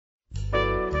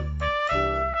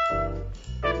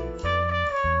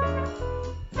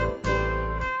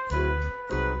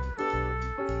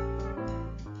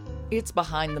It's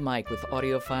Behind the Mic with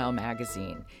AudioFile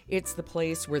Magazine. It's the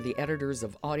place where the editors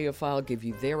of AudioFile give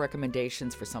you their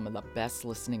recommendations for some of the best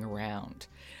listening around.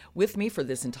 With me for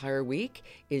this entire week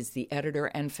is the editor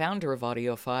and founder of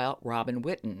AudioFile, Robin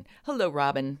Whitten. Hello,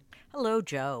 Robin. Hello,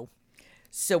 Joe.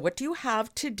 So what do you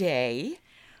have today?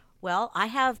 Well, I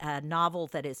have a novel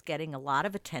that is getting a lot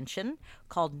of attention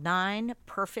called 9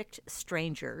 Perfect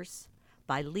Strangers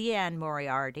by Liane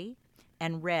Moriarty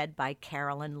and read by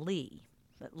Carolyn Lee.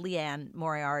 Liane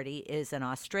Moriarty is an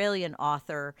Australian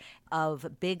author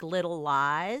of Big Little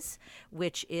Lies,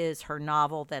 which is her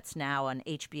novel that's now an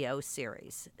HBO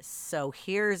series. So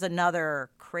here's another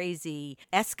crazy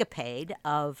escapade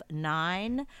of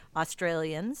 9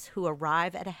 Australians who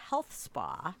arrive at a health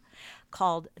spa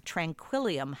called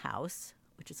Tranquillium House,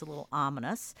 which is a little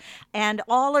ominous, and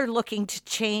all are looking to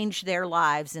change their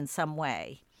lives in some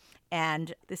way.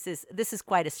 And this is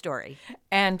quite a story.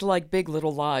 And like Big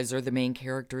Little Lies, are the main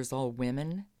characters all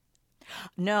women?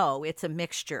 No, it's a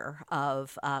mixture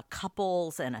of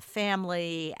couples and a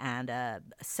family and a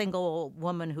single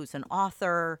woman who's an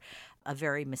author, a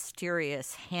very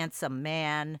mysterious, handsome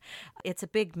man. It's a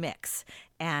big mix.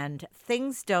 And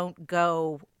things don't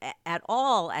go at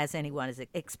all as anyone is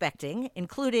expecting,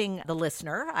 including the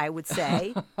listener, I would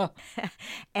say.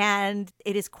 And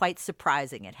it is quite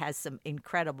surprising. It has some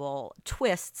incredible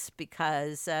twists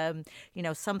because,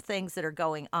 some things that are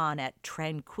going on at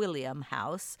Tranquillium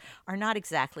House are not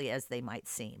exactly as they might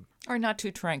seem. Are not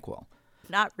too tranquil.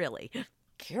 Not really.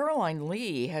 Caroline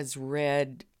Lee has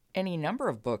read any number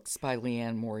of books by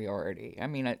Liane Moriarty. I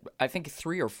mean, I think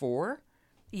 3 or 4.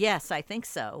 Yes, I think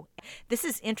so. This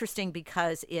is interesting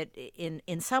because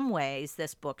in some ways,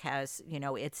 this book has,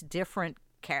 it's different,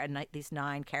 these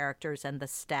 9 characters and the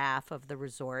staff of the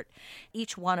resort.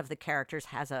 Each one of the characters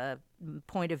has a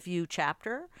point of view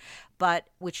chapter, but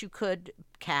which you could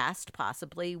cast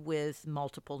possibly with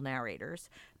multiple narrators.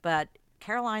 But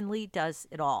Caroline Lee does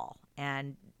it all,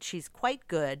 and she's quite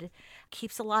good,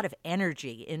 keeps a lot of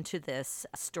energy into this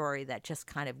story that just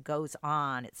kind of goes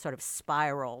on. It sort of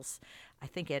spirals. I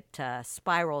think it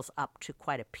spirals up to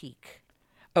quite a peak.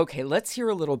 Okay, let's hear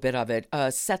a little bit of it.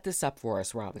 Set this up for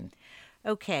us, Robin.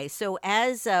 Okay, so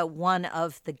as one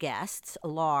of the guests,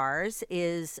 Lars,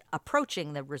 is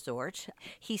approaching the resort,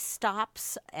 he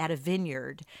stops at a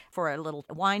vineyard for a little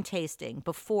wine tasting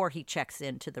before he checks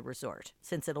into the resort,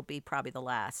 since it'll be probably the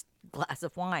last glass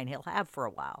of wine he'll have for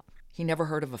a while. He never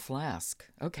heard of a flask.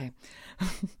 Okay.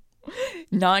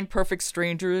 9 Perfect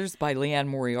Strangers by Liane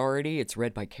Moriarty. It's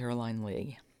read by Caroline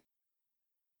Lee.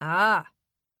 Ah,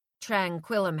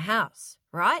 Tranquillium House,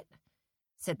 right?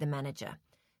 Said the manager.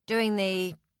 Doing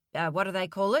the, what do they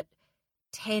call it?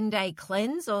 10-day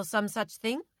cleanse or some such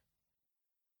thing?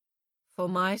 For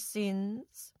my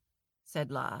sins,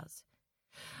 said Lars.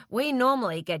 We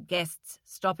normally get guests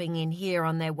stopping in here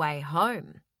on their way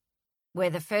home.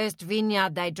 We're the first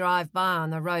vineyard they drive by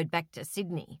on the road back to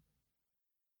Sydney.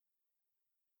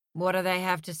 What do they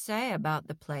have to say about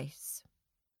the place?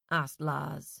 Asked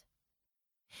Lars.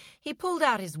 He pulled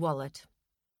out his wallet.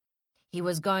 He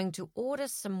was going to order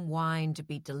some wine to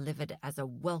be delivered as a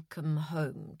welcome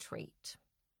home treat.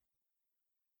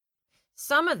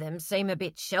 Some of them seem a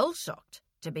bit shell-shocked,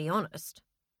 to be honest.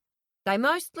 They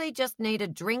mostly just need a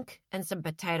drink and some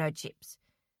potato chips,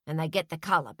 and they get the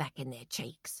colour back in their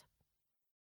cheeks.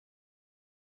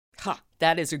 Ha,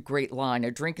 that is a great line.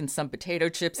 A drink and some potato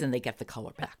chips and they get the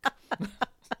color back.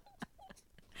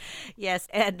 Yes,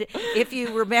 and if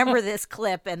you remember this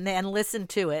clip and then listen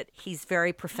to it, he's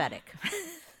very prophetic.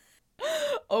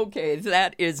 Okay,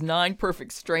 that is 9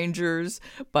 Perfect Strangers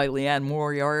by Liane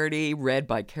Moriarty, read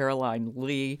by Caroline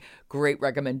Lee. Great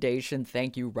recommendation.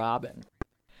 Thank you, Robin.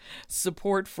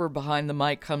 Support for Behind the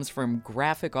Mic comes from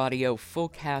Graphic Audio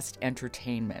Fullcast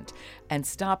Entertainment. And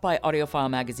stop by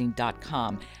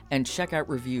audiofilemagazine.com and check out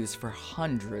reviews for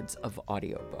hundreds of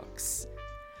audiobooks.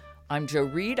 I'm Joe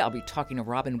Reed. I'll be talking to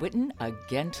Robin Whitten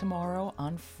again tomorrow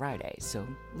on Friday, so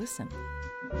listen.